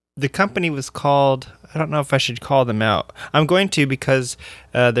the company was called, I don't know if I should call them out. I'm going to because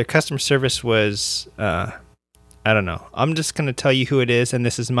their customer service was, I don't know. I'm just going to tell you who it is, and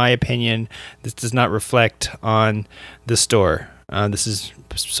this is my opinion. This does not reflect on the store. This is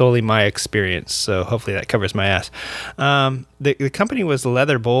solely my experience, so hopefully that covers my ass. The company was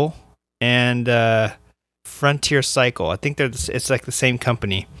Leather Bowl and Frontier Cycle. I think it's like the same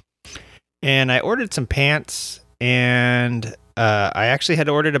company. And I ordered some pants, and I actually had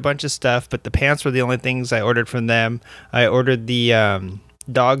ordered a bunch of stuff, but the pants were the only things I ordered from them. I ordered the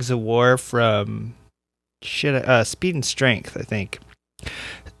Dogs of War from Speed and Strength, I think.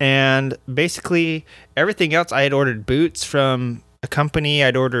 And basically everything else, I had ordered boots from a company.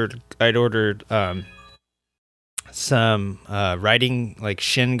 I'd ordered some riding like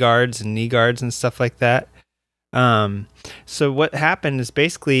shin guards and knee guards and stuff like that. So what happened is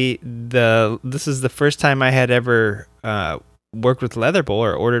basically this is the first time I had ever worked with Leather Bowl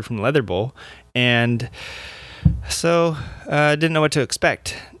or ordered from Leather Bowl, and so I didn't know what to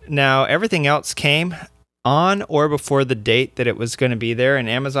expect. Now everything else came on or before the date that it was going to be there, and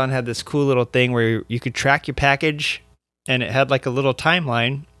Amazon had this cool little thing where you could track your package, and it had like a little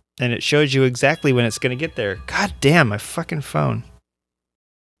timeline, and it shows you exactly when it's going to get there. God damn, my fucking phone.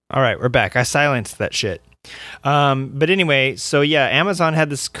 All right, we're back. I silenced that shit. But anyway, so yeah, Amazon had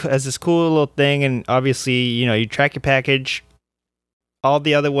this cool little thing, and obviously, you know, you track your package. All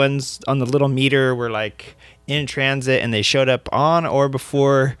the other ones on the little meter were like in transit, and they showed up on or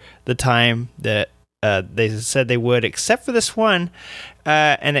before the time that they said they would, except for this one,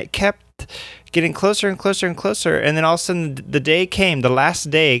 and it kept getting closer and closer and closer, and then all of a sudden the day came, the last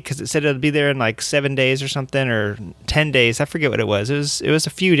day, because it said it'll be there in like 7 days or something, or 10 days, I forget what it was. It was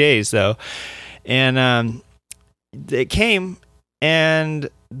a few days though, and it came, and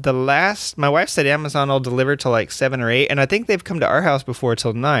my wife said Amazon will deliver till like 7 or 8, and I think they've come to our house before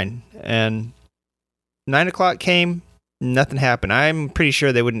till 9, and 9 o'clock came. Nothing happened. I'm pretty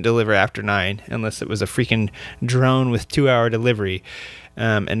sure they wouldn't deliver after 9 unless it was a freaking drone with 2-hour delivery.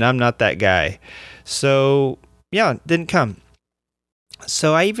 And I'm not that guy. So, yeah, it didn't come.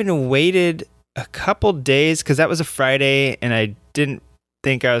 So I even waited a couple days because that was a Friday and I didn't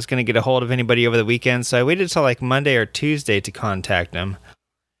think I was going to get a hold of anybody over the weekend. So I waited till like Monday or Tuesday to contact them.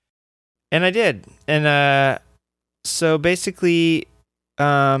 And I did. And so basically,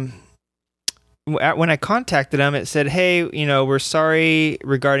 when I contacted them, it said, hey, you know, we're sorry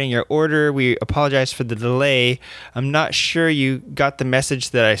regarding your order. We apologize for the delay. I'm not sure you got the message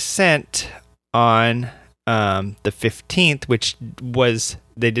that I sent on the 15th, which was,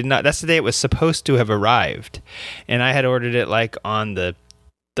 they did not, that's the day it was supposed to have arrived. And I had ordered it like on the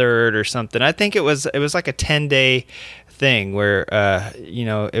 3rd or something. I think it was like a 10-day thing where, you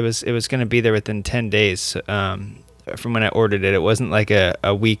know, it was going to be there within 10 days, from when I ordered it. It wasn't like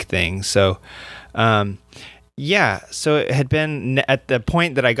a week thing. So, yeah, so it had been, at the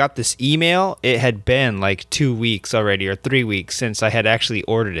point that I got this email, it had been like 2 weeks already, or 3 weeks since I had actually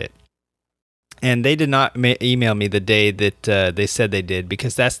ordered it. And they did not email me the day that they said they did,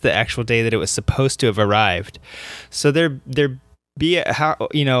 because that's the actual day that it was supposed to have arrived. So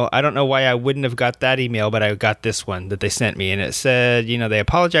you know, I don't know why I wouldn't have got that email, but I got this one that they sent me, and it said, you know, they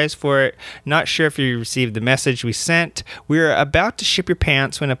apologize for it. Not sure if you received the message we sent. We were about to ship your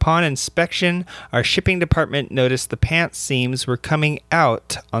pants when, upon inspection, our shipping department noticed the pants seams were coming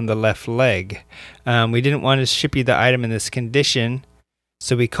out on the left leg. We didn't want to ship you the item in this condition,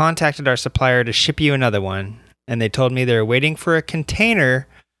 so we contacted our supplier to ship you another one, and they told me they were waiting for a container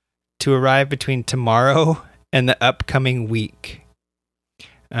to arrive between tomorrow and the upcoming week.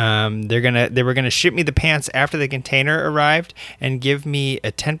 They were gonna ship me the pants after the container arrived and give me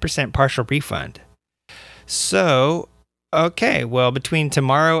a 10% partial refund. So, okay, well, between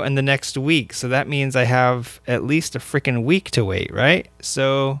tomorrow and the next week, so that means I have at least a freaking week to wait, right?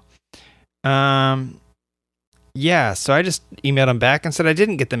 So, yeah, so I just emailed him back and said I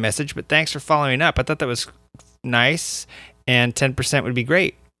didn't get the message, but thanks for following up. I thought that was nice, and 10% would be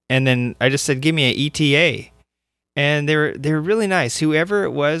great. And then I just said, give me an ETA. And they were really nice. Whoever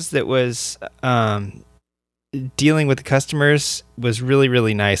it was that was dealing with the customers was really,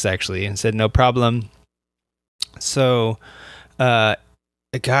 really nice, actually, and said, no problem. So,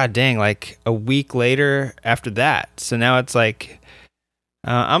 God dang, like a week later after that. So now it's like,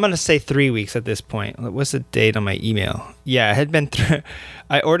 I'm going to say 3 weeks at this point. What's the date on my email? Yeah, it had been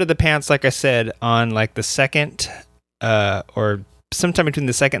I ordered the pants, like I said, on like the 2nd or sometime between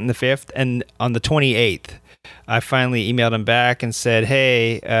the 2nd and the 5th. And on the 28th, I finally emailed them back and said,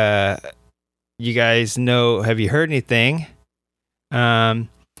 hey, you guys know, have you heard anything? And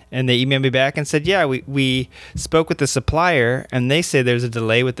they emailed me back and said, yeah, we spoke with the supplier and they say there's a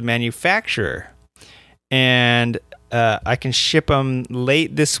delay with the manufacturer. And I can ship them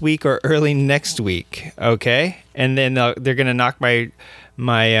late this week or early next week, okay? And then they're going to knock my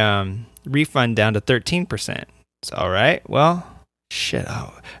refund down to 13%. It's all right. Well, shit.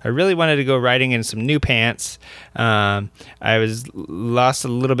 Oh, I really wanted to go riding in some new pants. I lost a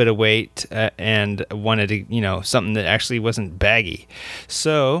little bit of weight and wanted to, something that actually wasn't baggy.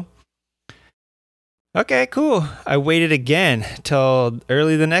 So, okay, cool. I waited again till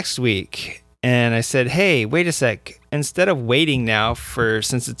early the next week. And I said, hey, wait a sec. Instead of waiting now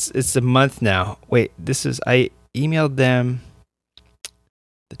since it's a month now. Wait, I emailed them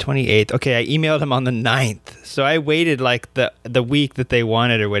the 28th. Okay, I emailed them on the 9th. So I waited like the week that they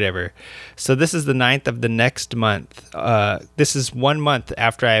wanted or whatever. So this is the 9th of the next month. This is 1 month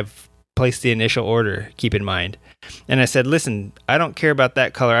after I've placed the initial order, keep in mind. And I said, listen, I don't care about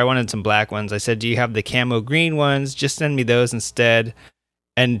that color. I wanted some black ones. I said, do you have the camo green ones? Just send me those instead.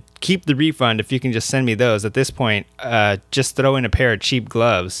 And keep the refund if you can just send me those. At this point, just throw in a pair of cheap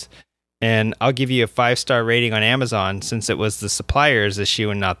gloves, and I'll give you a 5-star rating on Amazon since it was the supplier's issue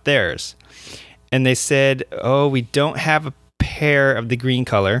and not theirs. And they said, oh, we don't have a pair of the green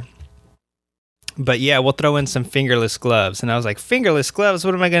color, but yeah, we'll throw in some fingerless gloves. And I was like, fingerless gloves?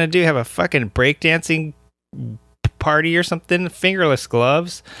 What am I going to do? Have a fucking breakdancing party or something? Fingerless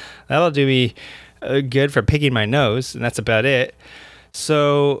gloves? That'll do me good for picking my nose, and that's about it.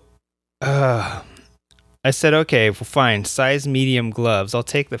 So, I said, okay, well, fine, size medium gloves. I'll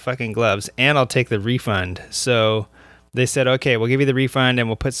take the fucking gloves, and I'll take the refund. So they said, okay, we'll give you the refund, and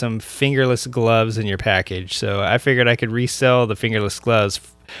we'll put some fingerless gloves in your package. So I figured I could resell the fingerless gloves.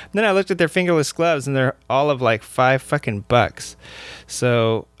 Then I looked at their fingerless gloves, and they're all of like $5.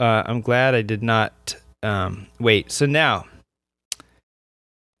 So I'm glad I did not wait. So now,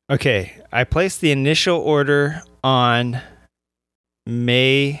 okay, I placed the initial order on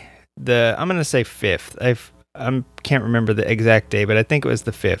May I'm going to say 5th. I can't remember the exact day, but I think it was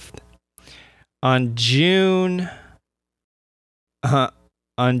the 5th. On July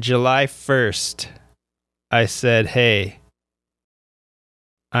 1st, I said, hey,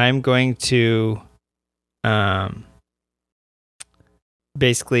 I'm going to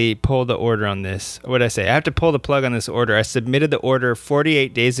basically pull the order on this. What did I say? I have to pull the plug on this order. I submitted the order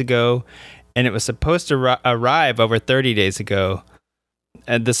 48 days ago, and it was supposed to arrive over 30 days ago.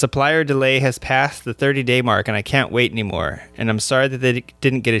 And the supplier delay has passed the 30-day mark, and I can't wait anymore. And I'm sorry that they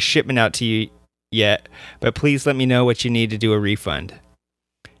didn't get a shipment out to you yet, but please let me know what you need to do a refund.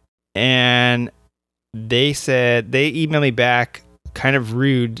 And they said, they emailed me back kind of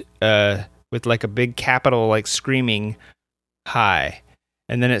rude with like a big capital, like screaming, hi.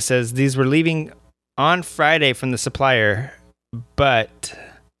 And then it says, these were leaving on Friday from the supplier, but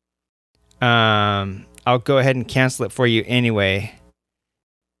I'll go ahead and cancel it for you anyway.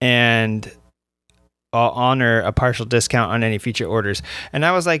 And I'll honor a partial discount on any future orders. And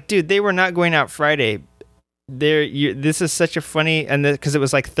I was like, dude, they were not going out Friday. This is such a funny, and because it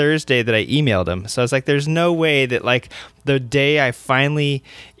was like Thursday that I emailed them. So I was like, there's no way that like the day I finally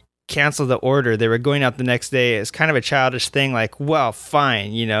canceled the order, they were going out the next day. It's kind of a childish thing. Like, well,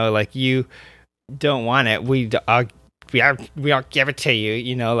 fine, like you don't want it. I'll give it to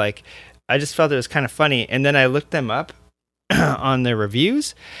you, like I just felt it was kind of funny. And then I looked them up on their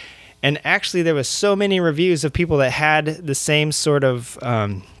reviews, and actually there was so many reviews of people that had the same sort of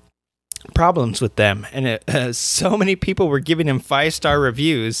problems with them, and so many people were giving them 5-star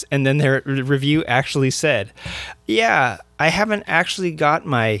reviews, and then their review actually said, yeah, I haven't actually got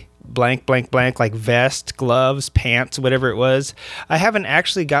my blank like vest, gloves, pants, whatever it was. I haven't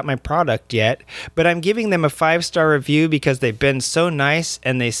actually got my product yet, but I'm giving them a 5-star review because they've been so nice,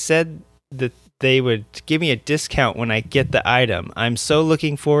 and they said that they would give me a discount when I get the item. I'm so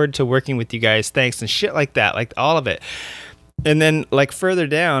looking forward to working with you guys. Thanks. And shit like that. Like all of it. And then, like, further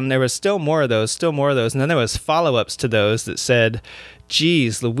down, there was still more of those. And then there was follow-ups to those that said,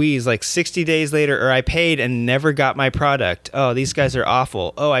 geez, Louise, like 60 days later, or I paid and never got my product. Oh, these guys are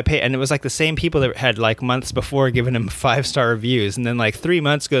awful. Oh, I paid. And it was like the same people that had like months before given them 5-star reviews. And then like 3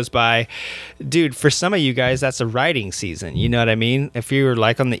 months goes by. Dude, for some of you guys, that's a riding season. You know what I mean? If you were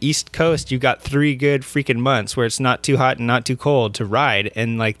like on the East Coast, you got 3 good freaking months where it's not too hot and not too cold to ride.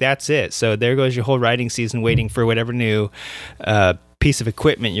 And like, that's it. So there goes your whole riding season waiting for whatever new piece of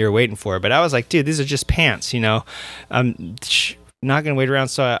equipment you're waiting for. But I was like, dude, these are just pants, you know? Not gonna wait around.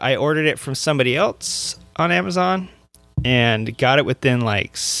 So I ordered it from somebody else on Amazon and got it within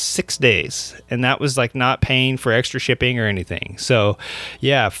like 6 days, and that was like not paying for extra shipping or anything. So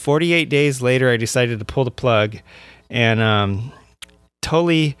yeah, 48 days later I decided to pull the plug, and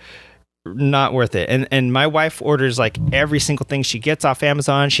totally not worth it. And my wife orders like every single thing she gets off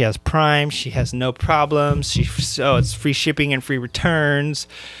Amazon. She has Prime, she has no problems, it's free shipping and free returns.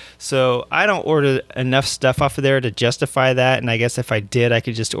 So I don't order enough stuff off of there to justify that. And I guess if I did, I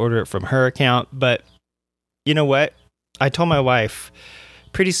could just order it from her account. But you know what? I told my wife,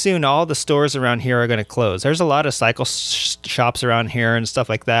 pretty soon all the stores around here are going to close. There's a lot of cycle shops around here and stuff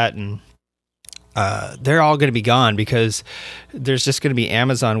like that. And they're all going to be gone because there's just going to be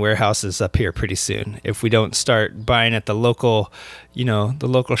Amazon warehouses up here pretty soon if we don't start buying at the local, the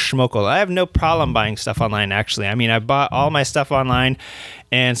local schmokel. I have no problem buying stuff online, actually. I mean, I bought all my stuff online,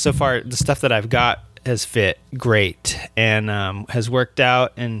 and so far the stuff that I've got has fit great and has worked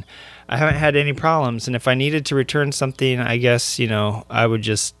out, and I haven't had any problems. And if I needed to return something, I guess, I would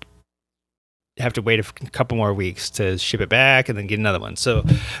just have to wait a couple more weeks to ship it back and then get another one. So,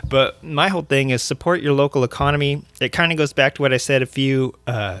 but my whole thing is support your local economy. It kind of goes back to what I said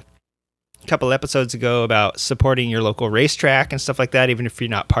a couple episodes ago about supporting your local racetrack and stuff like that, even if you're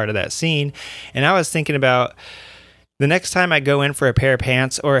not part of that scene. And I was thinking about the next time I go in for a pair of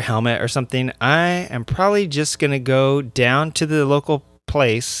pants or a helmet or something, I am probably just going to go down to the local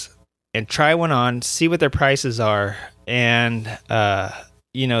place and try one on, see what their prices are, and,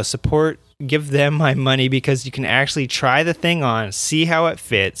 support, give them my money, because you can actually try the thing on, see how it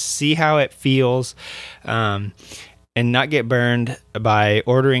fits, see how it feels, and not get burned by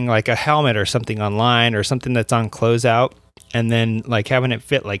ordering like a helmet or something online or something that's on closeout and then like having it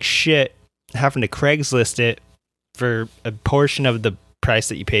fit like shit, having to Craigslist it for a portion of the price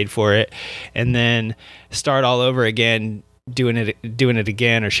that you paid for it, and then start all over again, doing it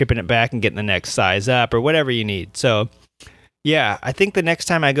again, or shipping it back and getting the next size up or whatever you need. So yeah, I think the next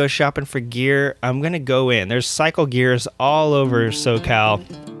time I go shopping for gear, I'm going to go in. There's cycle gears all over SoCal.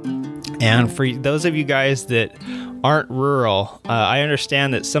 And for those of you guys that aren't rural, I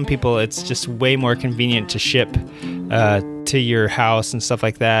understand that some people, it's just way more convenient to ship to your house and stuff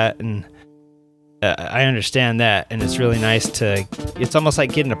like that. And I understand that. And it's really nice it's almost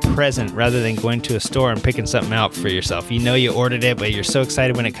like getting a present rather than going to a store and picking something out for yourself. You ordered it, but you're so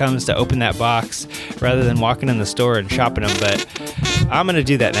excited when it comes to open that box rather than walking in the store and shopping them. But I'm going to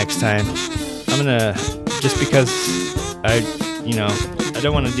do that next time. I'm going to, just because I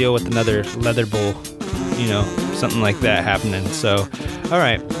don't want to deal with another leather bowl, something like that happening. So, all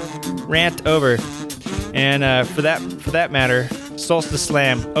right, rant over. And for that matter, Solstice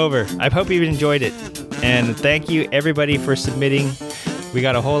Slam over. I hope you enjoyed it, and thank you everybody for submitting. We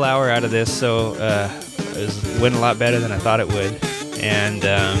got a whole hour out of this, so it went a lot better than I thought it would. And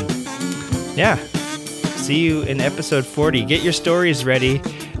see you in episode 40. Get your stories ready.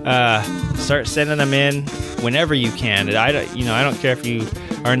 Start sending them in whenever you can. I don't care if you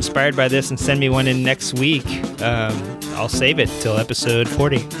are inspired by this and send me one in next week. I'll save it till episode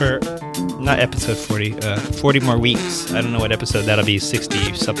 40, or not episode 40, 40 more weeks. I don't know what episode that'll be,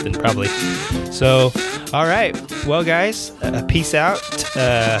 60 something probably. So, all right. Well, guys, peace out.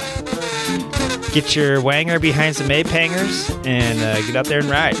 Get your wanger behind some Maypangers and get out there and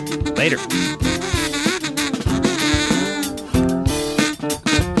ride. Later.